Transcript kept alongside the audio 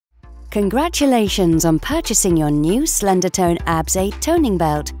Congratulations on purchasing your new Slendertone Abs8 toning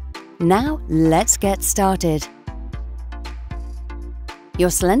belt. Now let's get started. Your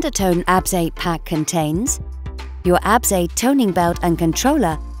Slendertone Abs8 pack contains your Abs8 toning belt and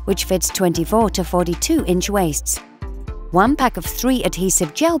controller, which fits 24 to 42-inch waists, one pack of 3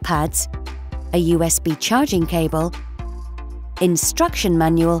 adhesive gel pads, a USB charging cable, instruction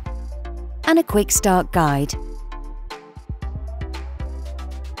manual, and a quick start guide.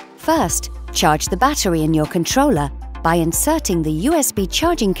 First, charge the battery in your controller by inserting the USB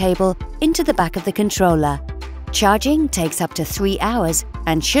charging cable into the back of the controller. Charging takes up to 3 hours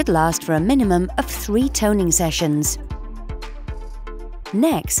and should last for a minimum of 3 toning sessions.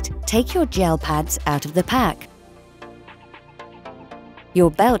 Next, take your gel pads out of the pack.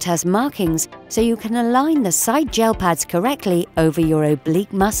 Your belt has markings, so you can align the side gel pads correctly over your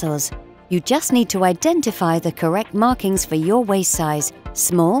oblique muscles. You just need to identify the correct markings for your waist size,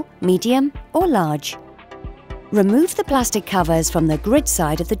 small, medium, or large. Remove the plastic covers from the grid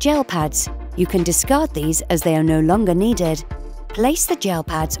side of the gel pads. You can discard these as they are no longer needed. Place the gel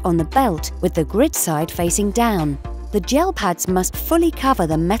pads on the belt with the grid side facing down. The gel pads must fully cover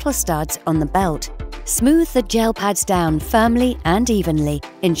the metal studs on the belt. Smooth the gel pads down firmly and evenly,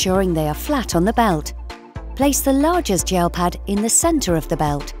 ensuring they are flat on the belt. Place the largest gel pad in the center of the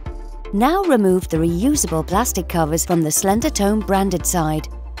belt. Now remove the reusable plastic covers from the Slendertone branded side.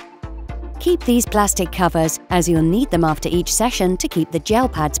 Keep these plastic covers as you'll need them after each session to keep the gel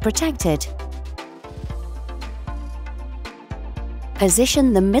pads protected.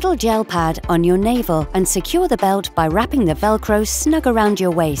 Position the middle gel pad on your navel and secure the belt by wrapping the Velcro snug around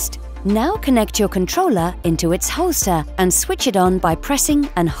your waist. Now connect your controller into its holster and switch it on by pressing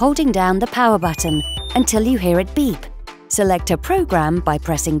and holding down the power button until you hear it beep. Select a program by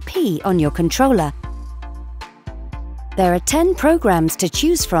pressing P on your controller. There are 10 programs to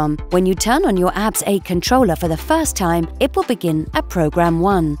choose from. When you turn on your Abs8 controller for the first time, it will begin at Program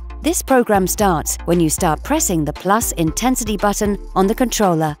 1. This program starts when you start pressing the plus intensity button on the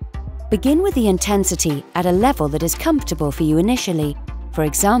controller. Begin with the intensity at a level that is comfortable for you initially. For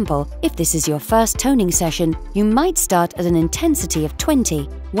example, if this is your first toning session, you might start at an intensity of 20.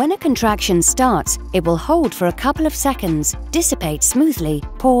 When a contraction starts, it will hold for a couple of seconds, dissipate smoothly,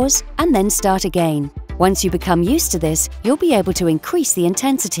 pause, and then start again. Once you become used to this, you'll be able to increase the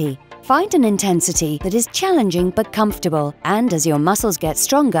intensity. Find an intensity that is challenging but comfortable, and as your muscles get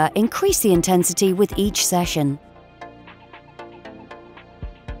stronger, increase the intensity with each session.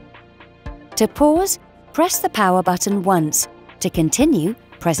 To pause, press the power button once. To continue,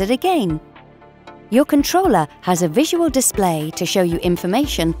 press it again. Your controller has a visual display to show you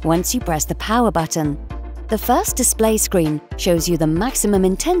information once you press the power button. The first display screen shows you the maximum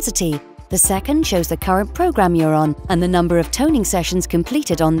intensity, the second shows the current program you're on and the number of toning sessions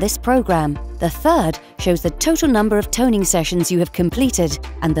completed on this program. The third shows the total number of toning sessions you have completed,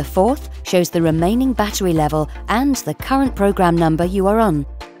 and the fourth shows the remaining battery level and the current program number you are on.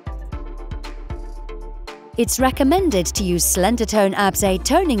 It's recommended to use Slendertone Abs8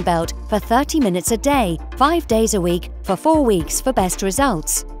 toning belt for 30 minutes a day, 5 days a week, for 4 weeks for best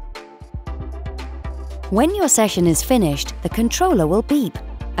results. When your session is finished, the controller will beep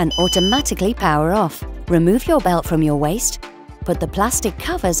and automatically power off. Remove your belt from your waist. Put the plastic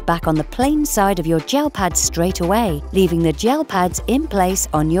covers back on the plain side of your gel pads straight away, leaving the gel pads in place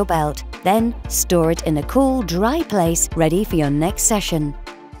on your belt. Then store it in a cool, dry place ready for your next session.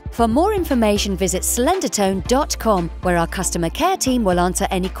 For more information, visit Slendertone.com, where our customer care team will answer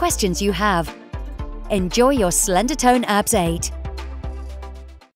any questions you have. Enjoy your Slendertone Abs8.